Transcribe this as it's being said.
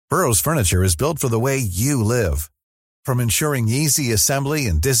Burrow's furniture is built for the way you live. From ensuring easy assembly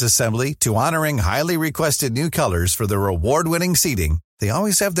and disassembly to honoring highly requested new colors for their award-winning seating, they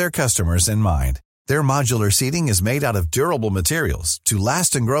always have their customers in mind. Their modular seating is made out of durable materials to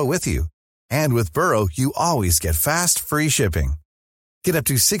last and grow with you. And with Burrow, you always get fast, free shipping. Get up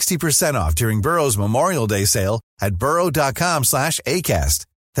to 60% off during Burrow's Memorial Day sale at burrow.com/ACAST.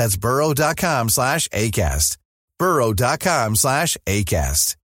 That's burrow.com/ACAST.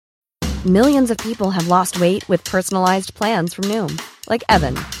 burrow.com/ACAST. Millions of people have lost weight with personalized plans from Noom. Like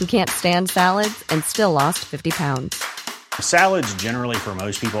Evan, who can't stand salads and still lost 50 pounds. Salads generally for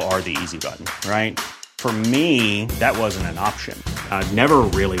most people are the easy button, right? For me, that wasn't an option. I never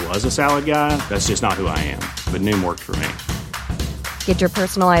really was a salad guy. That's just not who I am. But Noom worked for me. Get your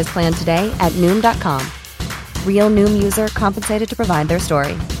personalized plan today at Noom.com. Real Noom user compensated to provide their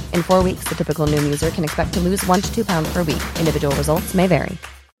story. In 4 weeks, the typical Noom user can expect to lose 1 to 2 pounds per week. Individual results may vary.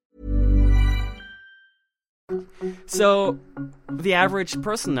 So, the average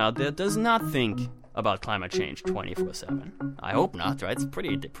person out there does not think about climate change 24/7. I hope not, right? It's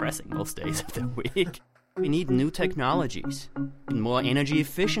pretty depressing most days of the week. We need new technologies, more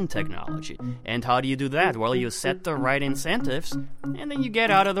energy-efficient technology. And how do you do that? Well, you set the right incentives, and then you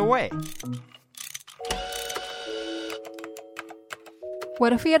get out of the way.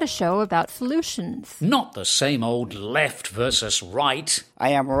 What if we had a show about solutions? Not the same old left versus right. I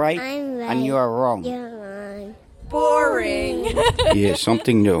am right, I'm right. and you are wrong. You're wrong. Boring. Yeah,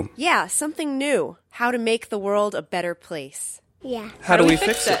 something new. Yeah, something new. How to make the world a better place. Yeah. How do we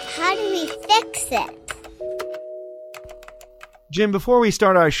fix it? How do we fix it? Jim, before we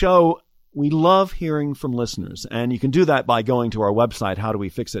start our show, we love hearing from listeners, and you can do that by going to our website,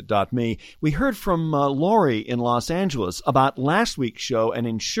 howdowefixit.me. We heard from Lori in Los Angeles about last week's show and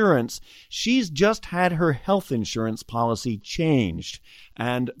insurance. She's just had her health insurance policy changed,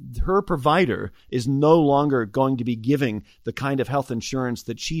 and her provider is no longer going to be giving the kind of health insurance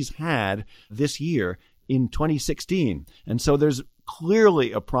that she's had this year in 2016. And so there's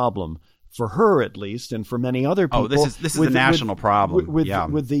clearly a problem for her, at least, and for many other people. Oh, this is a national problem.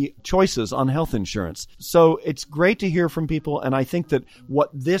 With the choices on health insurance. So it's great to hear from people, and I think that what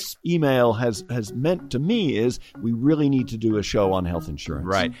this email has meant to me is we really need to do a show on health insurance.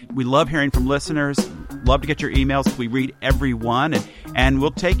 Right. We love hearing from listeners. Love to get your emails. We read every one, and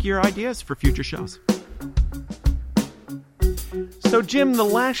we'll take your ideas for future shows. So, Jim, the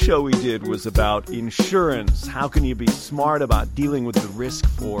last show we did was about insurance. How can you be smart about dealing with the risk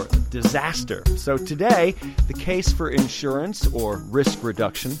for disaster? So today, the case for insurance or risk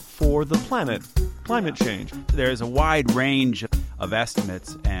reduction for the planet, climate change. There's a wide range of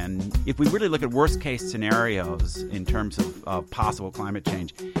estimates, and if we really look at worst-case scenarios in terms of possible climate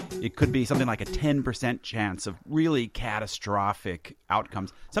change, it could be something like a 10% chance of really catastrophic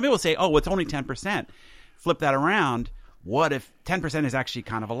outcomes. Some people say, oh, it's only 10%. Flip that around. What if 10% is actually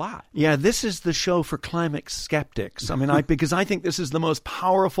kind of a lot? Yeah, this is the show for climate skeptics. I mean, because I think this is the most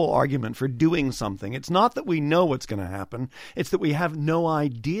powerful argument for doing something. It's not that we know what's going to happen. It's that we have no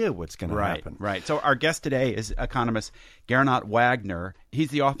idea what's going to happen. Right. So our guest today is economist Gernot Wagner. He's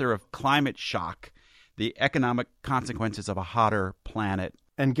the author of Climate Shock, The Economic Consequences of a Hotter Planet.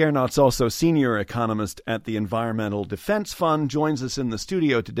 And Gernot's also senior economist at the Environmental Defense Fund, joins us in the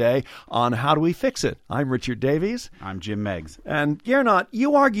studio today on How Do We Fix It? I'm Richard Davies. I'm Jim Meigs. And Gernot,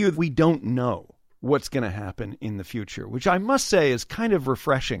 you argue we don't know what's going to happen in the future, which I must say is kind of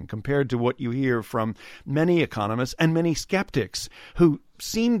refreshing compared to what you hear from many economists and many skeptics who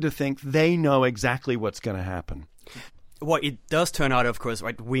seem to think they know exactly what's going to happen. Well, it does turn out, of course,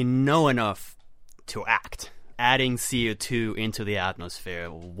 right, we know enough to act. Adding CO2 into the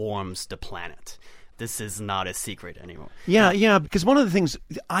atmosphere warms the planet. This is not a secret anymore. Yeah, because one of the things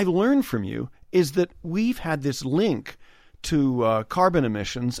I've learned from you is that we've had this link to carbon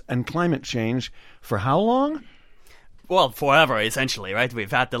emissions and climate change for how long? Well, forever, essentially, right? We've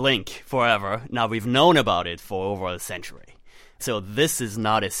had the link forever. Now we've known about it for over a century. So this is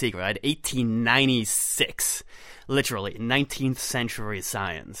not a secret, right? 1896. Literally, 19th century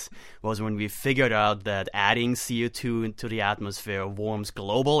science was when we figured out that adding CO2 into the atmosphere warms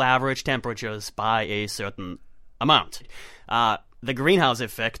global average temperatures by a certain amount. The greenhouse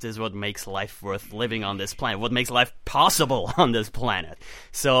effect is what makes life worth living on this planet, what makes life possible on this planet.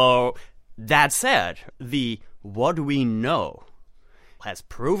 So, that said, the what we know has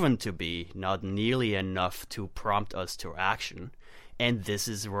proven to be not nearly enough to prompt us to action. And this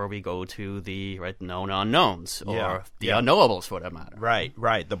is where we go to the known unknowns, or the unknowables, for that matter.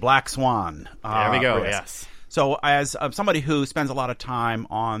 Right. The black swan. There we go, yes. So as somebody who spends a lot of time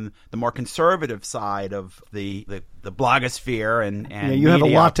on the more conservative side of the blogosphere and you media, have a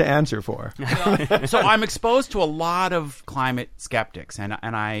lot to answer for. So I'm exposed to a lot of climate skeptics, and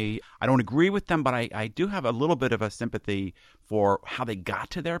I don't agree with them, but I do have a little bit of a sympathy for how they got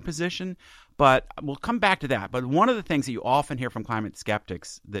to their position. But we'll come back to that. But one of the things that you often hear from climate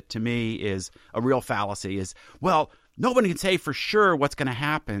skeptics that to me is a real fallacy is, well, nobody can say for sure what's going to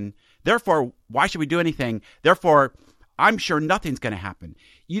happen. Therefore, why should we do anything? Therefore, I'm sure nothing's going to happen.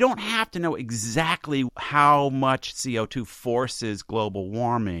 You don't have to know exactly how much CO2 forces global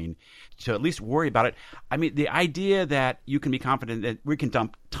warming to at least worry about it. I mean, the idea that you can be confident that we can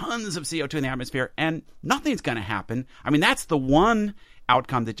dump tons of CO2 in the atmosphere and nothing's going to happen, I mean, that's the one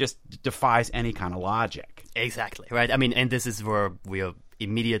outcome that just defies any kind of logic. Exactly, right? I mean, and this is where we are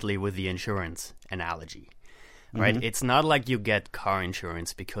immediately with the insurance analogy. Right? Mm-hmm. It's not like you get car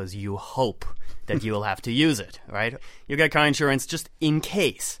insurance because you hope that you will have to use it, right? You get car insurance just in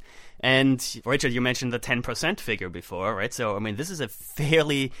case. And Richard, you mentioned the 10% figure before, right? So, I mean, this is a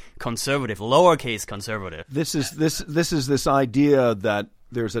fairly conservative, lowercase conservative. This is this idea that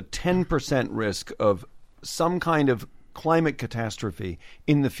there's a 10% risk of some kind of climate catastrophe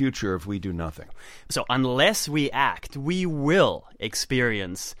in the future if we do nothing. So unless we act, we will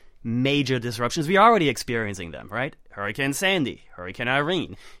experience major disruptions. We're already experiencing them, right? Hurricane Sandy, Hurricane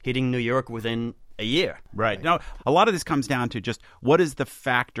Irene, hitting New York within a year. Right. Now, a lot of this comes down to just what is the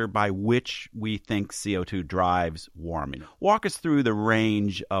factor by which we think CO2 drives warming. Walk us through the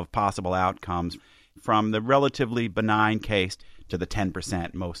range of possible outcomes from the relatively benign case to the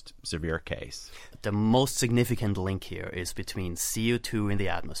 10% most severe case. The most significant link here is between CO2 in the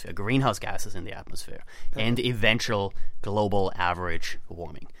atmosphere, greenhouse gases in the atmosphere, and eventual global average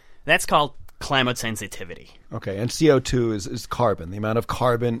warming. That's called climate sensitivity. Okay, and CO2 is carbon, the amount of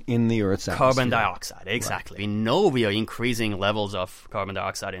carbon in the Earth's atmosphere. Carbon dioxide, exactly. Right. We know we are increasing levels of carbon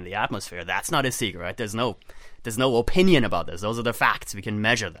dioxide in the atmosphere. That's not a secret, right? There's no opinion about this. Those are the facts. We can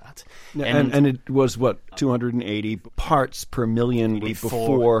measure that. And it was, 280 parts per million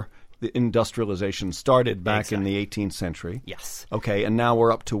before the industrialization started back in the 18th century. Yes. Okay, and now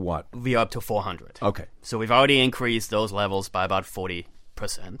we're up to what? We are up to 400. Okay. So we've already increased those levels by about 40%.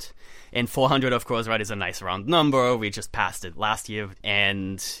 And 400, of course, right, is a nice round number. We just passed it last year,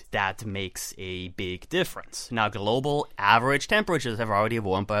 and that makes a big difference. Now, global average temperatures have already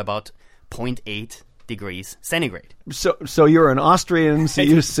warmed by about 0.8 degrees centigrade. So you're an Austrian, so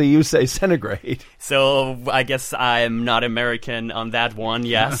you say centigrade. So I guess I'm not American on that one,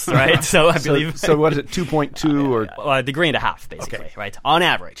 yes, right? So I believe... So what is it, 2.2 or... a degree and a half, basically, okay. Right? On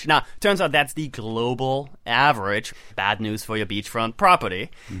average. Now, turns out that's the global average. Bad news for your beachfront property.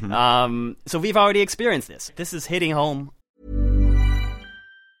 Mm-hmm. So we've already experienced this. This is hitting home.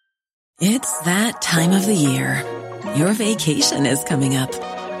 It's that time of the year. Your vacation is coming up.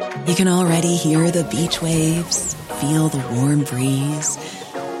 You can already hear the beach waves, feel the warm breeze,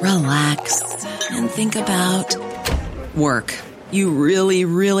 relax, and think about work. You really,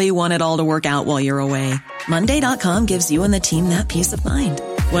 really want it all to work out while you're away. Monday.com gives you and the team that peace of mind.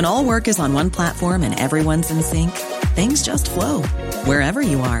 When all work is on one platform and everyone's in sync, things just flow. Wherever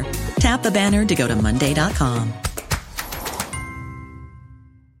you are, tap the banner to go to Monday.com.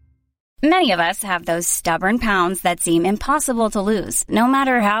 Many of us have those stubborn pounds that seem impossible to lose, no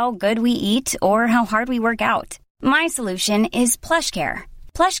matter how good we eat or how hard we work out. My solution is PlushCare.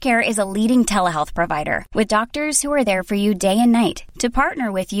 PlushCare is a leading telehealth provider with doctors who are there for you day and night to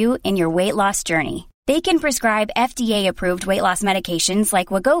partner with you in your weight loss journey. They can prescribe FDA-approved weight loss medications like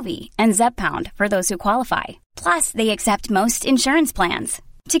Wegovy and Zepbound for those who qualify. Plus, they accept most insurance plans.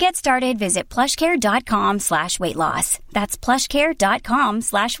 To get started, visit plushcare.com/weightloss. That's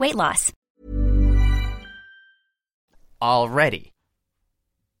plushcare.com/weightloss. Already.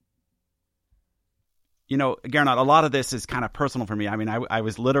 You know, Gernot, a lot of this is kind of personal for me. I mean, I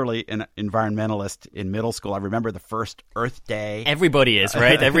was literally an environmentalist in middle school. I remember the first Earth Day. Everybody is,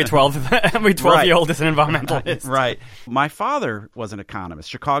 right? Every 12-year-old is an environmentalist. Right. My father was an economist,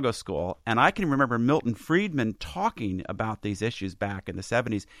 Chicago school, and I can remember Milton Friedman talking about these issues back in the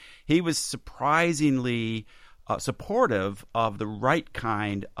 70s. He was surprisingly supportive of the right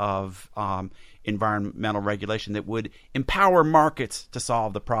kind of environmental regulation that would empower markets to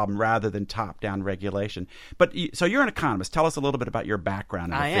solve the problem rather than top-down regulation. But so you're an economist. Tell us a little bit about your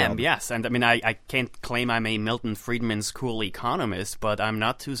background in the field. I am, yes. And I mean, I can't claim I'm a Milton Friedman school economist, but I'm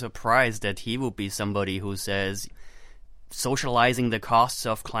not too surprised that he will be somebody who says socializing the costs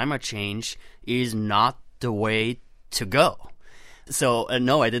of climate change is not the way to go. So,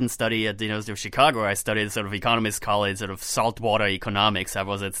 no, I didn't study at the University of Chicago. I studied sort of economists call it sort of saltwater economics. I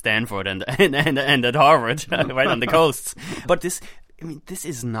was at Stanford and at Harvard, right on the coasts. But this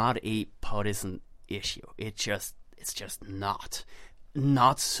is not a partisan issue. It's just not.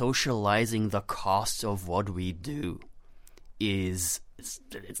 Not socializing the costs of what we do it's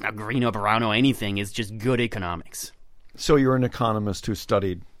not green or brown or anything. It's just good economics. So you're an economist who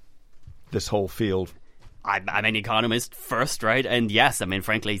studied this whole field. I'm an economist first, right? And yes,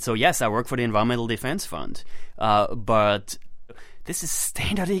 frankly, so yes, I work for the Environmental Defense Fund. But this is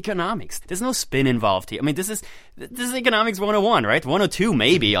standard economics. There's no spin involved here. This is economics 101, right? 102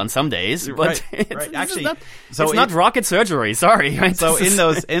 maybe on some days, but right. Actually, it's not rocket surgery. Sorry. Right? So in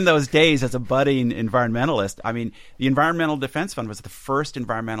those days, as a budding environmentalist, the Environmental Defense Fund was the first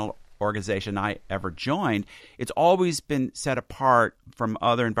environmental organization I ever joined. It's always been set apart from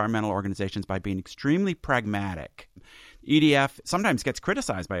other environmental organizations by being extremely pragmatic. EDF sometimes gets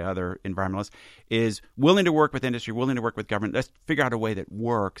criticized by other environmentalists, is willing to work with industry, willing to work with government. Let's figure out a way that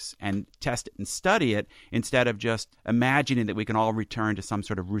works and test it and study it instead of just imagining that we can all return to some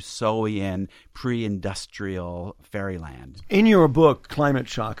sort of Rousseauian pre-industrial fairyland. In your book, Climate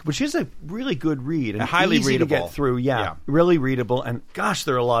Shock, which is a really good read and highly easy readable to get through, really readable, and gosh,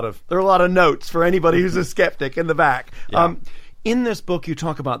 there are a lot of notes for anybody who's a skeptic in the back. Yeah. In this book, you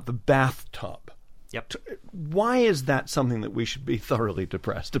talk about the bathtub. Yep. Why is that something that we should be thoroughly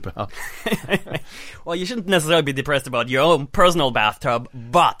depressed about? Well, you shouldn't necessarily be depressed about your own personal bathtub,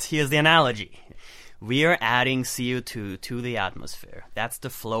 but here's the analogy. We are adding CO2 to the atmosphere. That's the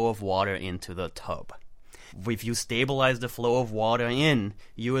flow of water into the tub. If you stabilize the flow of water in,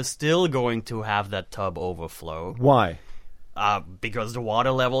 you are still going to have that tub overflow. Why? Because the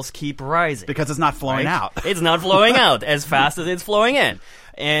water levels keep rising. Because it's not flowing out. It's not flowing out as fast as it's flowing in.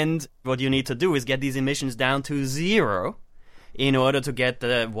 And what you need to do is get these emissions down to zero in order to get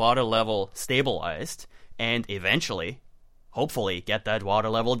the water level stabilized and eventually, hopefully, get that water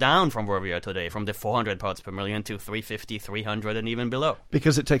level down from where we are today, from the 400 parts per million to 350, 300, and even below.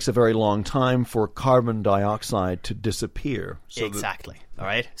 Because it takes a very long time for carbon dioxide to disappear. Exactly. All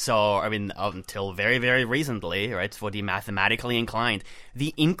right. So, until very, very recently, right, for the mathematically inclined,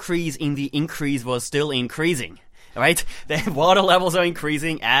 the increase in the increase was still increasing. Right? The water levels are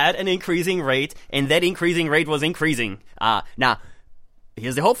increasing at an increasing rate, and that increasing rate was increasing. Now,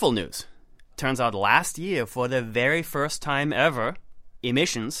 here's the hopeful news. Turns out last year, for the very first time ever,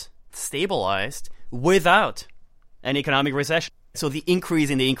 emissions stabilized without an economic recession. So the increase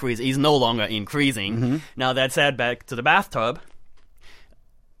in the increase is no longer increasing. Mm-hmm. Now, that said, back to the bathtub,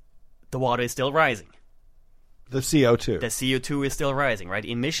 the water is still rising. The CO2. The CO2 is still rising, right?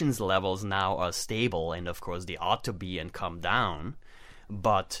 Emissions levels now are stable, and of course they ought to be and come down,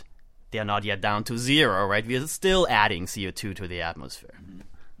 but they're not yet down to zero, right? We're still adding CO2 to the atmosphere.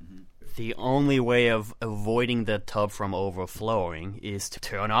 Mm-hmm. The only way of avoiding the tub from overflowing is to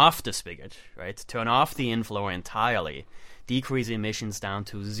turn off the spigot, right? Turn off the inflow entirely, decrease emissions down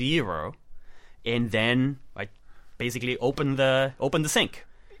to zero, and then basically open the sink.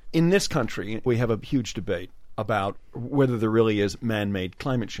 In this country, we have a huge debate about whether there really is man-made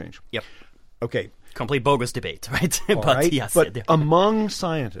climate change. Yep. Okay. Complete bogus debate, right? But yes. But among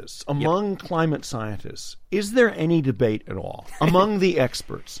scientists, among climate scientists, is there any debate at all among the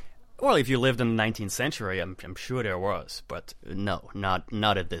experts? Well, if you lived in the 19th century, I'm sure there was, but no,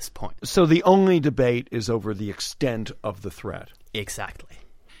 not at this point. So the only debate is over the extent of the threat. Exactly.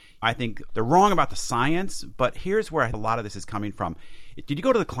 I think they're wrong about the science, but here's where a lot of this is coming from. Did you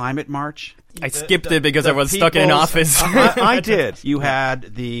go to the climate march? I skipped it because I was stuck in an office. I did. You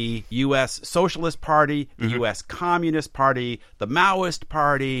had the U.S. Socialist Party, the U.S. Communist Party, the Maoist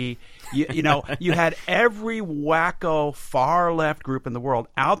Party. You had every wacko far-left group in the world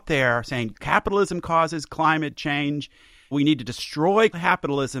out there saying capitalism causes climate change. We need to destroy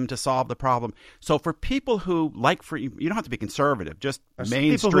capitalism to solve the problem. So for people who like free, you don't have to be conservative, just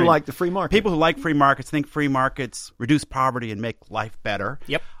mainstream. People who like the free market. People who like free markets, think free markets reduce poverty and make life better.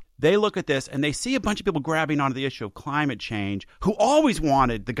 Yep. They look at this and they see a bunch of people grabbing onto the issue of climate change who always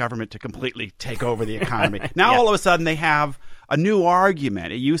wanted the government to completely take over the economy. Now all of a sudden they have a new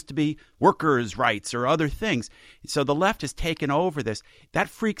argument. It used to be workers' rights or other things. So the left has taken over this. That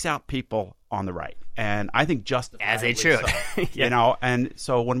freaks out people on the right. And I think justifiably as it should. So, and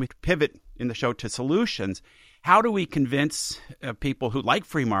so when we pivot in the show to solutions, how do we convince people who like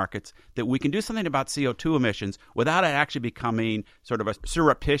free markets that we can do something about CO2 emissions without it actually becoming sort of a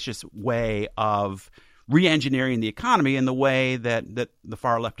surreptitious way of re-engineering the economy in the way that the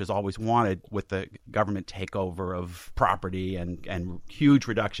far left has always wanted, with the government takeover of property and huge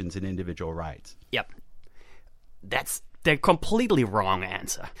reductions in individual rights? Yep. That's the completely wrong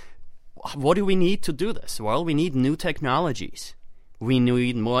answer. What do we need to do this? Well, we need new technologies. We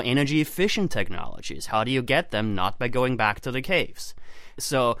need more energy-efficient technologies. How do you get them? Not by going back to the caves.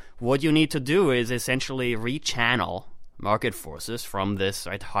 So what you need to do is essentially rechannel market forces from this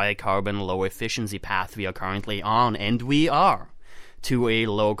high-carbon, low-efficiency path we are currently on, and we are, to a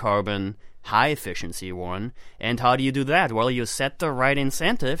low-carbon, high-efficiency one. And how do you do that? Well, you set the right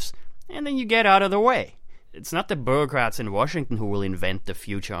incentives, and then you get out of the way. It's not the bureaucrats in Washington who will invent the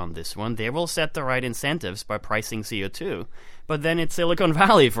future on this one. They will set the right incentives by pricing CO2. But then it's Silicon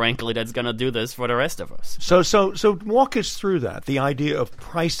Valley, frankly, that's going to do this for the rest of us. So walk us through that, the idea of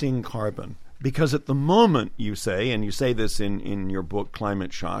pricing carbon. Because at the moment, you say, and you say this in your book,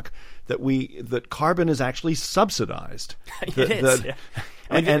 Climate Shock, that carbon is actually subsidized. It is. Yeah.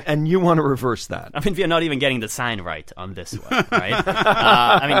 And you want to reverse that. I mean, we are not even getting the sign right on this one, right?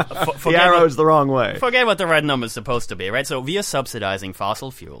 The arrow is the wrong way. Forget what the red number is supposed to be, right? So we are subsidizing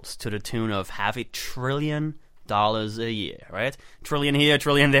fossil fuels to the tune of $500 billion a year, right? Trillion here,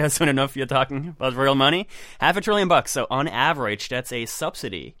 trillion there, soon enough you're talking about real money. $500 billion. So on average, that's a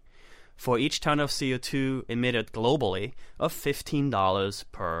subsidy for each ton of CO2 emitted globally of $15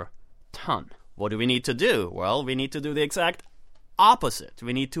 per ton. What do we need to do? Well, we need to do the exact opposite.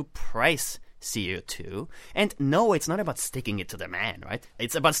 We need to price CO2. And no, it's not about sticking it to the man, right?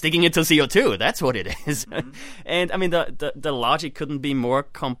 It's about sticking it to CO2. That's what it is. And I mean, the logic couldn't be more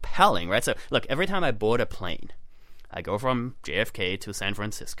compelling, right? So look, every time I board a plane, I go from JFK to San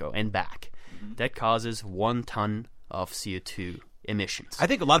Francisco and back. That causes 1 ton of CO2 emissions. I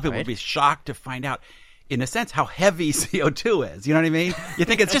think a lot of people would be shocked to find out, in a sense, how heavy CO2 is. You know what I mean? You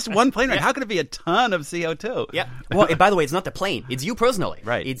think it's just one plane ride. How could it be a ton of CO2? Yeah. Well, by the way, it's not the plane. It's you personally.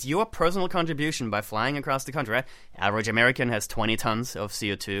 Right. It's your personal contribution by flying across the country. Right? Average American has 20 tons of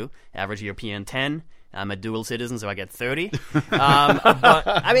CO2. Average European, 10. I'm a dual citizen, so I get 30. But,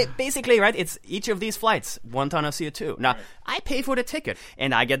 I mean, basically, right, it's each of these flights, 1 ton of CO2. Now, I pay for the ticket,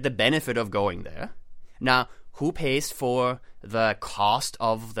 and I get the benefit of going there. Now, who pays for the cost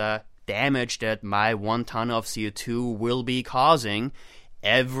of the damage that my 1 ton of CO2 will be causing?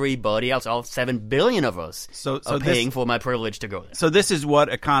 Everybody else, all 7 billion of us, are paying for my privilege to go there. So this is what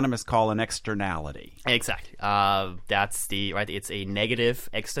economists call an externality. Exactly. That's right. It's a negative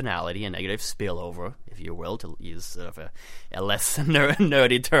externality, a negative spillover, if you will, to use sort of a less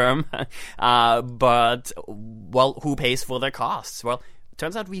nerdy term. But, well, who pays for the costs? Well, it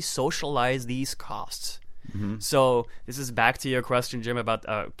turns out we socialize these costs. Mm-hmm. So this is back to your question, Jim, about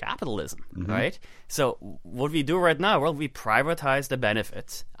capitalism, right? So what we do right now, well, we privatize the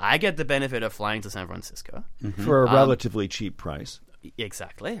benefits. I get the benefit of flying to San Francisco. For a relatively cheap price.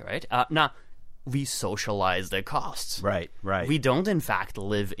 Exactly, right? Now, we socialize the costs. Right. We don't, in fact,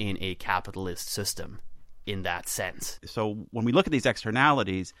 live in a capitalist system in that sense. So when we look at these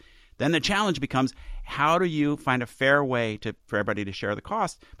externalities, then the challenge becomes, how do you find a fair way for everybody to share the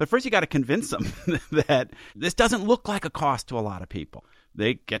cost? But first, you got to convince them that this doesn't look like a cost to a lot of people.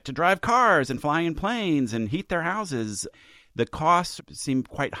 They get to drive cars and fly in planes and heat their houses. The costs seem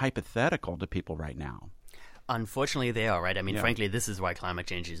quite hypothetical to people right now. Unfortunately, they are, right? I mean, frankly, this is why climate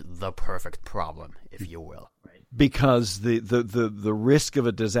change is the perfect problem, if you will. Right? Because the risk of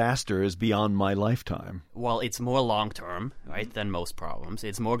a disaster is beyond my lifetime. Well, it's more long-term, right, than most problems.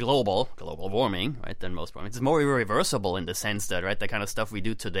 It's more global warming, right, than most problems. It's more irreversible in the sense that, right, the kind of stuff we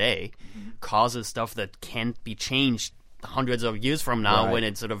do today causes stuff that can't be changed hundreds of years from now when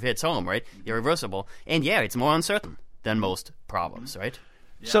it sort of hits home, right? Irreversible. And it's more uncertain than most problems, right?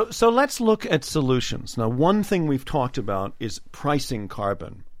 So let's look at solutions. Now, one thing we've talked about is pricing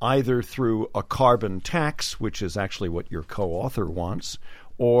carbon, either through a carbon tax, which is actually what your co-author wants,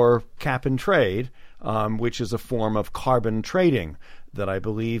 or cap and trade, which is a form of carbon trading that I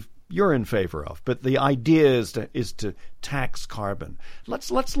believe you're in favor of. But the idea is to tax carbon.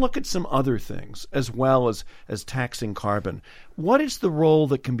 Let's look at some other things as well as taxing carbon. What is the role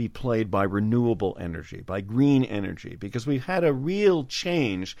that can be played by renewable energy, by green energy? Because we've had a real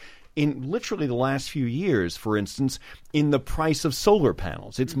change in literally the last few years, for instance, in the price of solar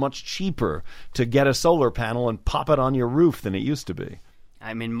panels. It's much cheaper to get a solar panel and pop it on your roof than it used to be.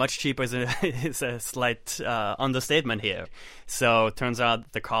 I mean, much cheaper is a slight understatement here. So it turns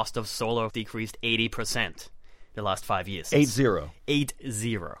out the cost of solar decreased 80% the last 5 years. 80.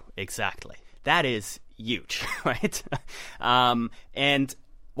 80, exactly. That is huge, right? And,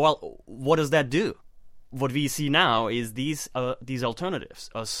 well, what does that do? What we see now is these alternatives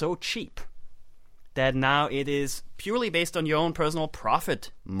are so cheap that now it is purely based on your own personal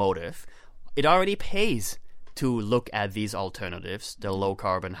profit motive. It already pays to look at these alternatives, the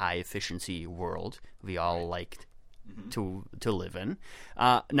low-carbon, high-efficiency world we all like to live in.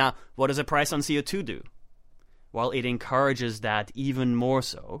 Now, what does a price on CO2 do? Well, it encourages that even more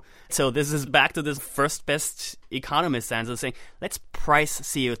so. So this is back to this first best economist stance of saying, let's price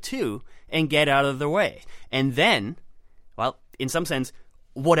CO2 and get out of the way. And then, well, in some sense,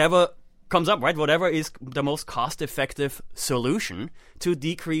 whatever comes up, right? Whatever is the most cost-effective solution to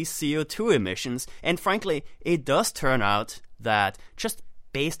decrease CO2 emissions. And frankly, it does turn out that just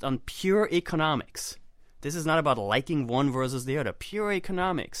based on pure economics, this is not about liking one versus the other, pure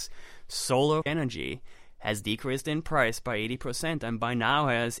economics, solar energy has decreased in price by 80% and by now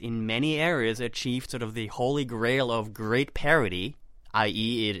has in many areas achieved sort of the holy grail of great parity,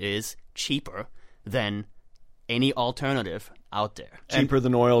 i.e. it is cheaper than any alternative out there. Cheaper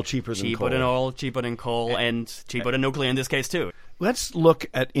than oil, cheaper than coal. Cheaper than oil, cheaper than coal, and cheaper than nuclear in this case too. Let's look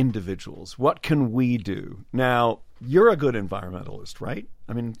at individuals. What can we do? Now, you're a good environmentalist, right?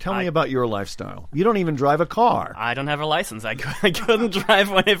 I mean, tell me about your lifestyle. You don't even drive a car. I don't have a license. I couldn't drive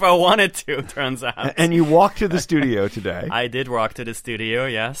one if I wanted to, turns out. And you walk to the studio today. I did walk to the studio,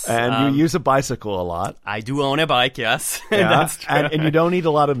 yes. And you use a bicycle a lot. I do own a bike, yes. Yeah. That's true. And you don't eat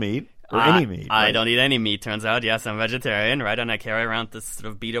a lot of meat. Or any meat. Right? I don't eat any meat, turns out. Yes, I'm vegetarian, right? And I carry around this sort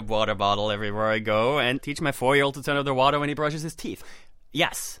of beat-up water bottle everywhere I go and teach my 4-year-old to turn off the water when he brushes his teeth.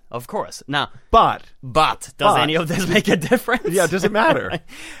 Yes, of course. Now, But does any of this make a difference? Yeah, does it matter?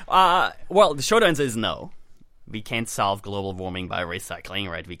 Well, the short answer is no. We can't solve global warming by recycling,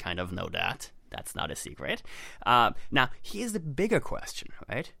 right? We kind of know that. That's not a secret. Now, here's the bigger question,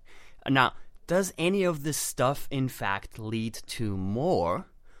 right? Now, does any of this stuff, in fact, lead to more,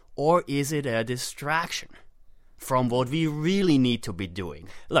 or is it a distraction from what we really need to be doing?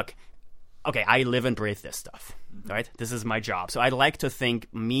 Look, okay, I live and breathe this stuff, right? This is my job. So I'd like to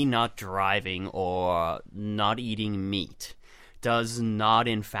think me not driving or not eating meat does not,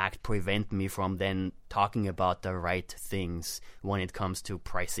 in fact, prevent me from then talking about the right things when it comes to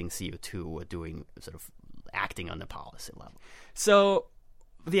pricing CO2 or doing sort of acting on the policy level. So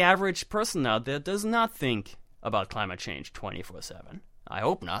the average person out there does not think about climate change 24/7. I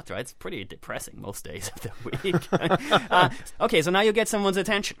hope not, right? It's pretty depressing most days of the week. Okay, so now you get someone's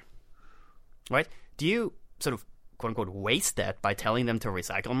attention, right? Do you sort of, quote-unquote, waste that by telling them to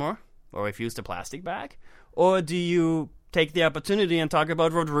recycle more or refuse the plastic bag? Or do you take the opportunity and talk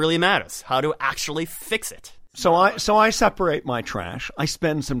about what really matters, how to actually fix it? So I separate my trash. I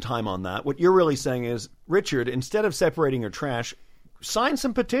spend some time on that. What you're really saying is, Richard, instead of separating your trash, sign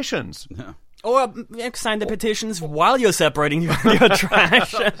some petitions. No. Or sign the petitions while you're separating your trash.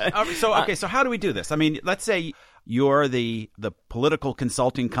 So how do we do this? I mean, let's say you're the political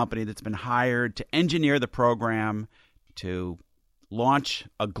consulting company that's been hired to engineer the program to launch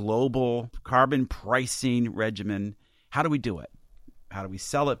a global carbon pricing regimen. How do we do it? How do we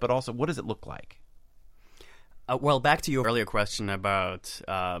sell it? But also, what does it look like? Well, back to your earlier question about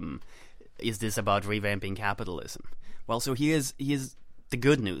is this about revamping capitalism? Well, so here's the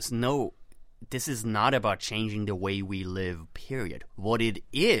good news. No, this is not about changing the way we live, period. What it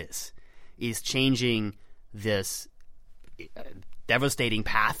is changing this devastating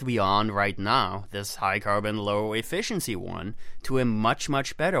path we're on right now, this high-carbon, low-efficiency one, to a much,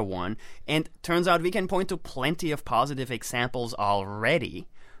 much better one. And turns out we can point to plenty of positive examples already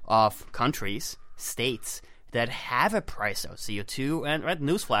of countries, states, that have a price of CO2, and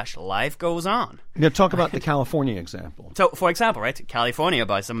newsflash, life goes on. Now talk about the California example. So, for example, right, California,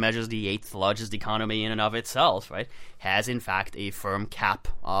 by some measures, the 8th largest economy in and of itself, right, has in fact a firm cap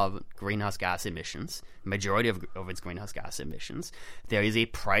of greenhouse gas emissions, majority of its greenhouse gas emissions. There is a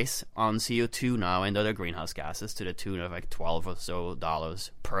price on CO2 now and other greenhouse gases to the tune of like $12 or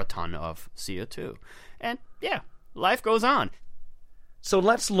so per ton of CO2. And yeah, life goes on. So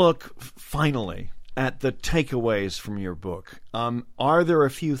let's look finally at the takeaways from your book. Are there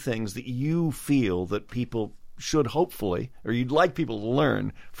a few things that you feel that people should hopefully, or you'd like people to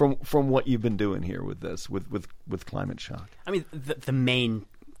learn from what you've been doing here with this, with climate shock? I mean, the main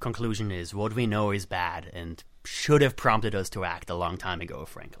conclusion is what we know is bad and should have prompted us to act a long time ago,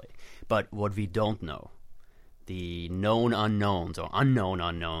 frankly. But what we don't know, the known unknowns, or unknown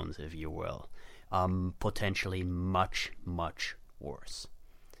unknowns, if you will, potentially much, much worse.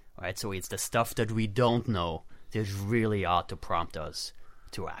 Right, so it's the stuff that we don't know that really ought to prompt us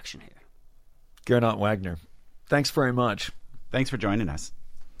to action here. Gernot Wagner, thanks very much. Thanks for joining us.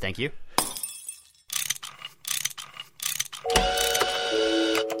 Thank you.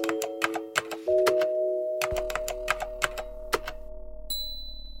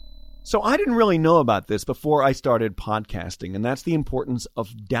 So I didn't really know about this before I started podcasting, and that's the importance of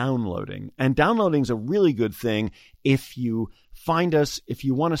downloading. And downloading is a really good thing if you find us, if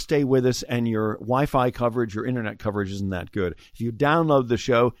you want to stay with us and your Wi-Fi coverage, your internet coverage isn't that good. If you download the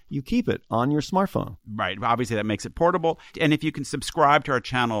show, you keep it on your smartphone. Right. Obviously, that makes it portable. And if you can subscribe to our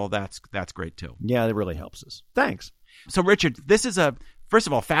channel, that's great too. Yeah, it really helps us. Thanks. So, Richard, this is first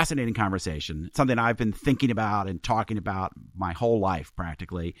of all, fascinating conversation, something I've been thinking about and talking about my whole life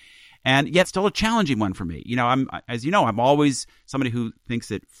practically. And yet still a challenging one for me. I'm always somebody who thinks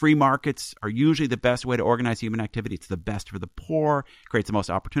that free markets are usually the best way to organize human activity. It's the best for the poor, creates the most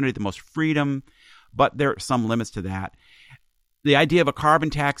opportunity, the most freedom. But there are some limits to that. The idea of a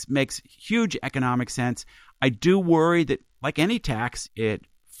carbon tax makes huge economic sense. I do worry that, like any tax, it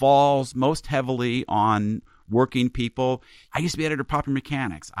falls most heavily on working people. I used to be editor of Popular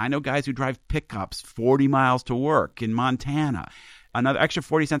Mechanics. I know guys who drive pickups 40 miles to work in Montana. Another extra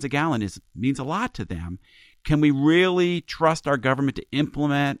 40 cents a gallon means a lot to them. Can we really trust our government to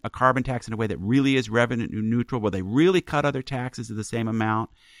implement a carbon tax in a way that really is revenue neutral? Will they really cut other taxes to the same amount?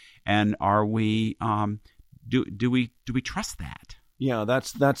 And are we do we trust that? Yeah,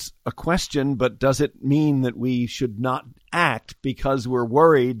 that's a question, but does it mean that we should not act because we're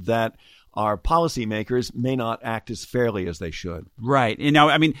worried that our policymakers may not act as fairly as they should? Right.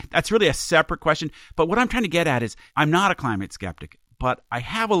 That's really a separate question. But what I'm trying to get at is I'm not a climate skeptic, but I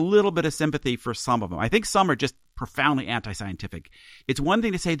have a little bit of sympathy for some of them. I think some are just profoundly anti-scientific. It's one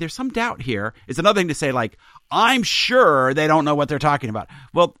thing to say there's some doubt here. It's another thing to say, like, I'm sure they don't know what they're talking about.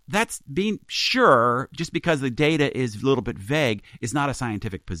 Well, that's being sure just because the data is a little bit vague is not a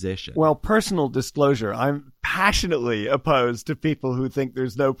scientific position. Well, personal disclosure, I'm passionately opposed to people who think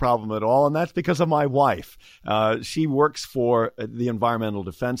there's no problem at all, and that's because of my wife. She works for the Environmental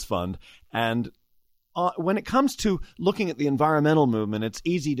Defense Fund, and when it comes to looking at the environmental movement, it's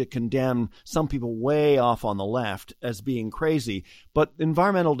easy to condemn some people way off on the left as being crazy. But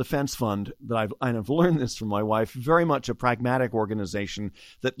Environmental Defense Fund, I've learned this from my wife, very much a pragmatic organization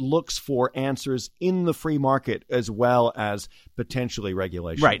that looks for answers in the free market as well as potentially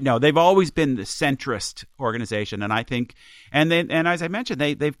regulation. Right. No, they've always been the centrist organization, and I think, and as I mentioned,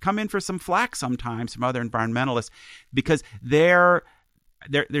 they've come in for some flack sometimes from other environmentalists because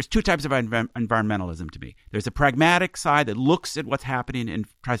there's two types of environmentalism to me. There's a pragmatic side that looks at what's happening and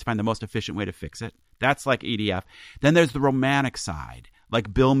tries to find the most efficient way to fix it. That's like EDF. Then there's the romantic side,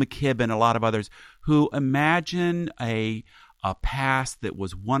 like Bill McKibben and a lot of others, who imagine a past that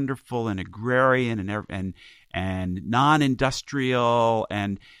was wonderful and agrarian and non-industrial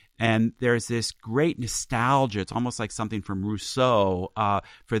and there's this great nostalgia. It's almost like something from Rousseau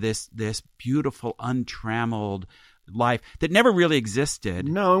for this beautiful, untrammeled life that never really existed.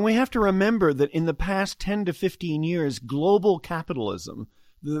 No, and we have to remember that in the past 10 to 15 years, global capitalism,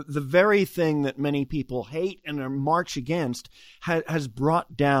 the very thing that many people hate and march against, has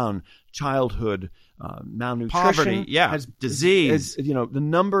brought down childhood malnutrition, poverty, disease. The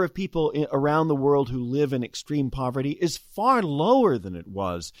number of people around the world who live in extreme poverty is far lower than it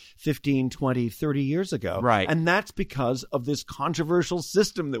was 15, 20, 30 years ago. Right. And that's because of this controversial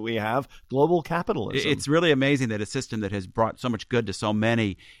system that we have, global capitalism. It's really amazing that a system that has brought so much good to so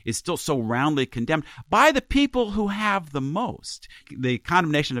many is still so roundly condemned by the people who have the most. The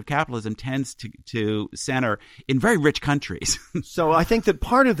condemnation of capitalism tends to center in very rich countries. So I think that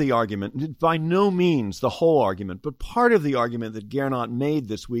part of the argument, by no means the whole argument, but part of the argument that Gernot made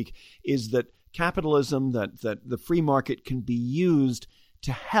this week is that capitalism, that the free market can be used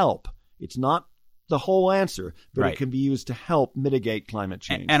to help. It's not the whole answer, but right. It can be used to help mitigate climate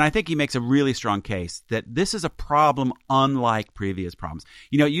change. And I think he makes a really strong case that this is a problem unlike previous problems.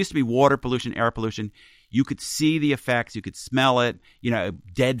 It used to be water pollution, air pollution. You could see the effects. You could smell it.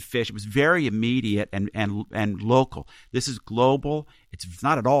 Dead fish. It was very immediate and local. This is global. It's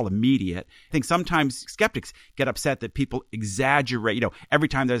not at all immediate. I think sometimes skeptics get upset that people exaggerate. Every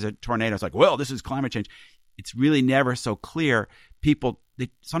time there's a tornado, it's like, well, this is climate change. It's really never so clear.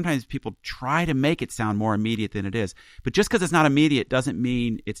 Sometimes people try to make it sound more immediate than it is. But just because it's not immediate doesn't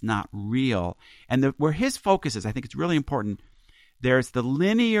mean it's not real. And where his focus is, I think it's really important. There's the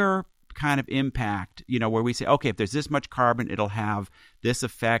linear kind of impact, where we say, okay, if there's this much carbon, it'll have this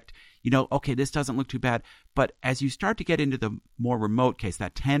effect. Okay, this doesn't look too bad. But as you start to get into the more remote case,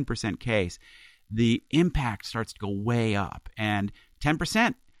 that 10% case, the impact starts to go way up. And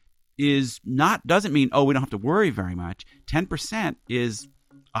 10% doesn't mean, we don't have to worry very much. 10% is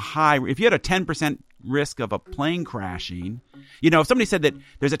a high. If you had a 10% risk of a plane crashing, if somebody said that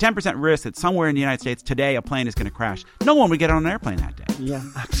there's a 10% risk that somewhere in the United States today a plane is going to crash, no one would get on an airplane that day. Yeah,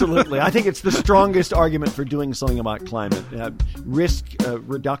 absolutely. I think it's the strongest argument for doing something about climate. Risk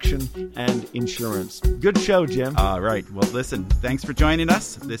reduction and insurance. Good show, Jim. All right. Well, listen, thanks for joining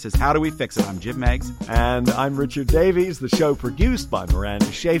us. This is How Do We Fix It? I'm Jim Meggs. And I'm Richard Davies. The show produced by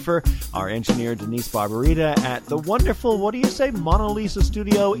Miranda Schaefer. Our engineer, Denise Barbarita, at the wonderful, what do you say, Mona Lisa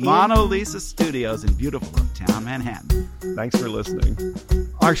Studio? Mona Lisa Studios in beautiful Uptown Manhattan. Thanks for listening.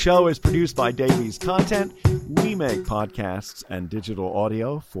 Our show is produced by Davies Content. We make podcasts and digital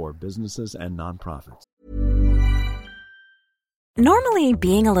audio for businesses and nonprofits. Normally,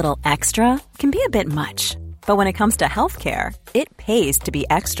 being a little extra can be a bit much. But when it comes to healthcare, it pays to be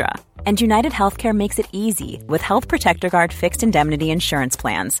extra. And United Healthcare makes it easy with Health Protector Guard fixed indemnity insurance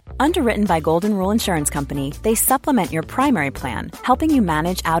plans. Underwritten by Golden Rule Insurance Company, they supplement your primary plan, helping you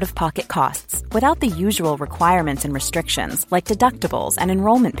manage out-of-pocket costs without the usual requirements and restrictions like deductibles and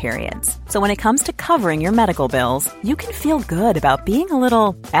enrollment periods. So when it comes to covering your medical bills, you can feel good about being a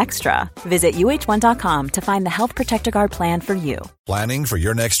little extra. Visit uh1.com to find the Health Protector Guard plan for you. Planning for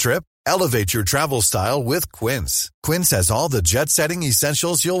your next trip? Elevate your travel style with Quince. Quince has all the jet-setting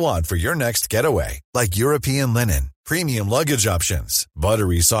essentials you'll want for your next getaway, like European linen, premium luggage options,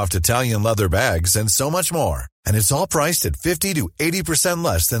 buttery soft Italian leather bags, and so much more. And it's all priced at 50 to 80%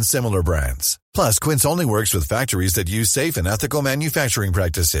 less than similar brands. Plus, Quince only works with factories that use safe and ethical manufacturing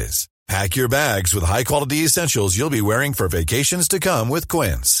practices. Pack your bags with high-quality essentials you'll be wearing for vacations to come with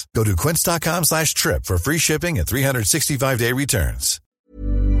Quince. Go to quince.com/trip for free shipping and 365-day returns.